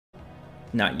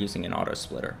not using an auto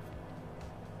splitter.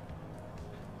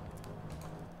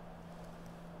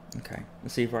 Okay,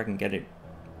 let's see if I can get it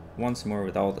once more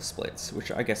with all the splits,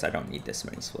 which I guess I don't need this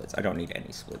many splits. I don't need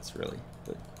any splits, really.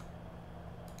 But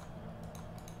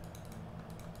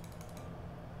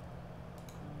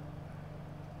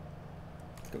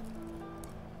go.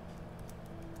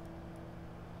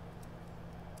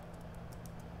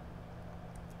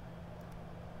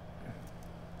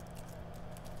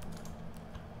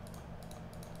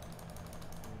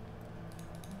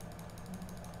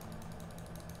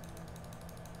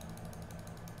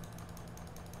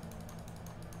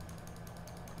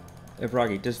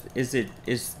 Bragi,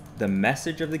 is the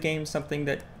message of the game something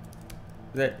that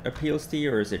appeals to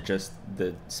you, or is it just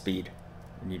the speed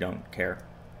and you don't care?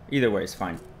 Either way is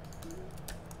fine.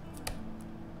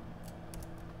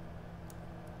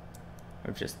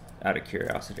 Or just out of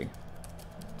curiosity.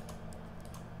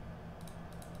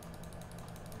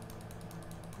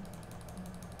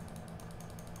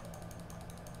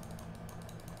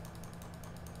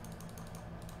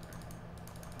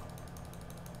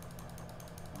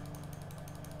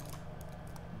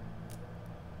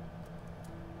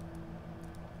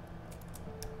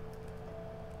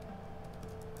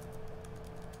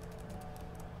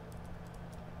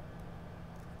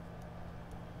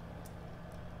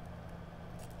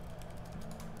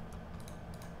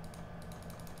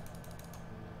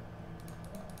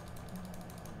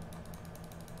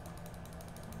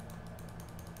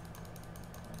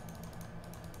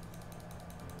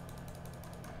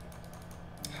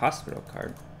 Hospital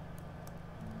card.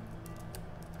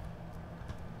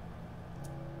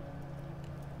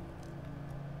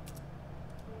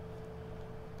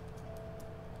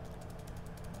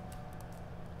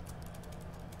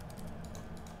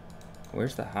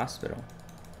 Where's the hospital?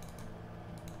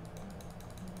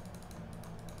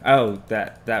 Oh,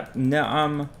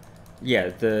 no, yeah,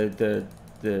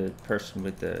 the person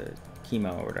with the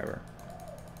chemo or whatever.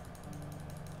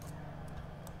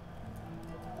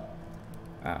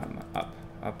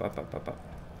 Up.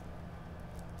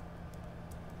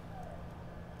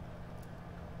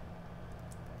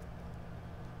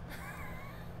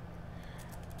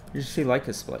 You just see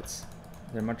Leica splits.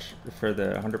 They're much, for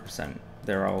the 100%,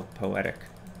 they're all poetic.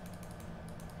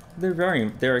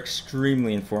 They're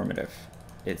extremely informative.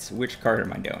 It's which card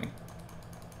am I doing?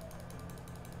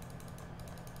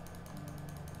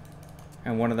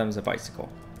 And one of them is a bicycle.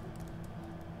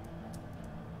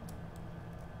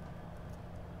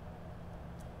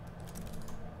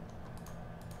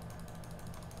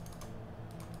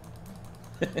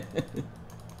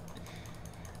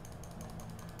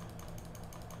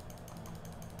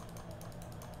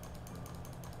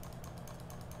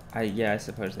 Yeah, I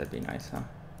suppose that'd be nice, huh?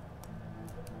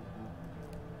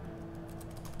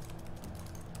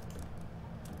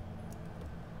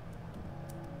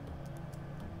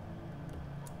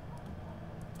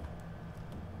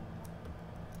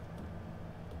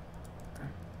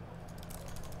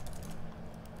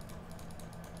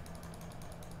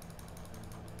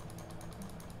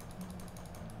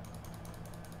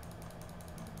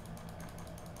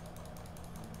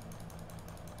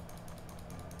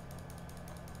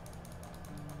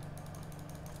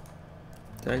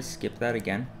 Did I skip that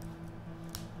again?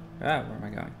 Ah, where am I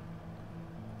going?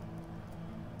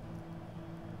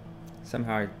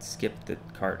 Somehow I skipped the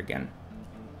card again.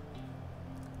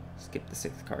 Skip the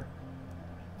 6th card.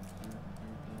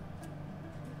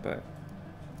 But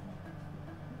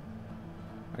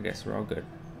I guess we're all good.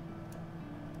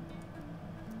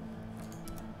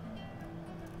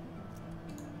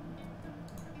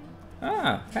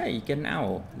 Ah, hey, you get an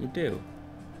owl. You do.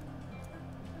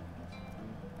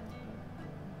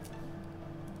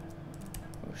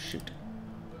 Oh, shoot.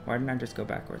 Why didn't I just go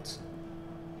backwards?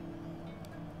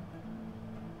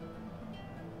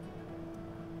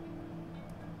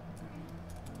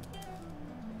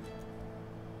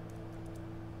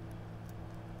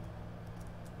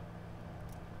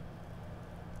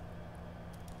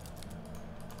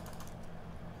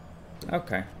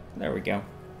 Okay, there we go.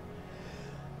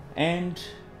 And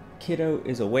kiddo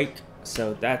is awake,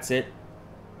 so that's it.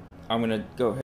 I'm gonna go ahead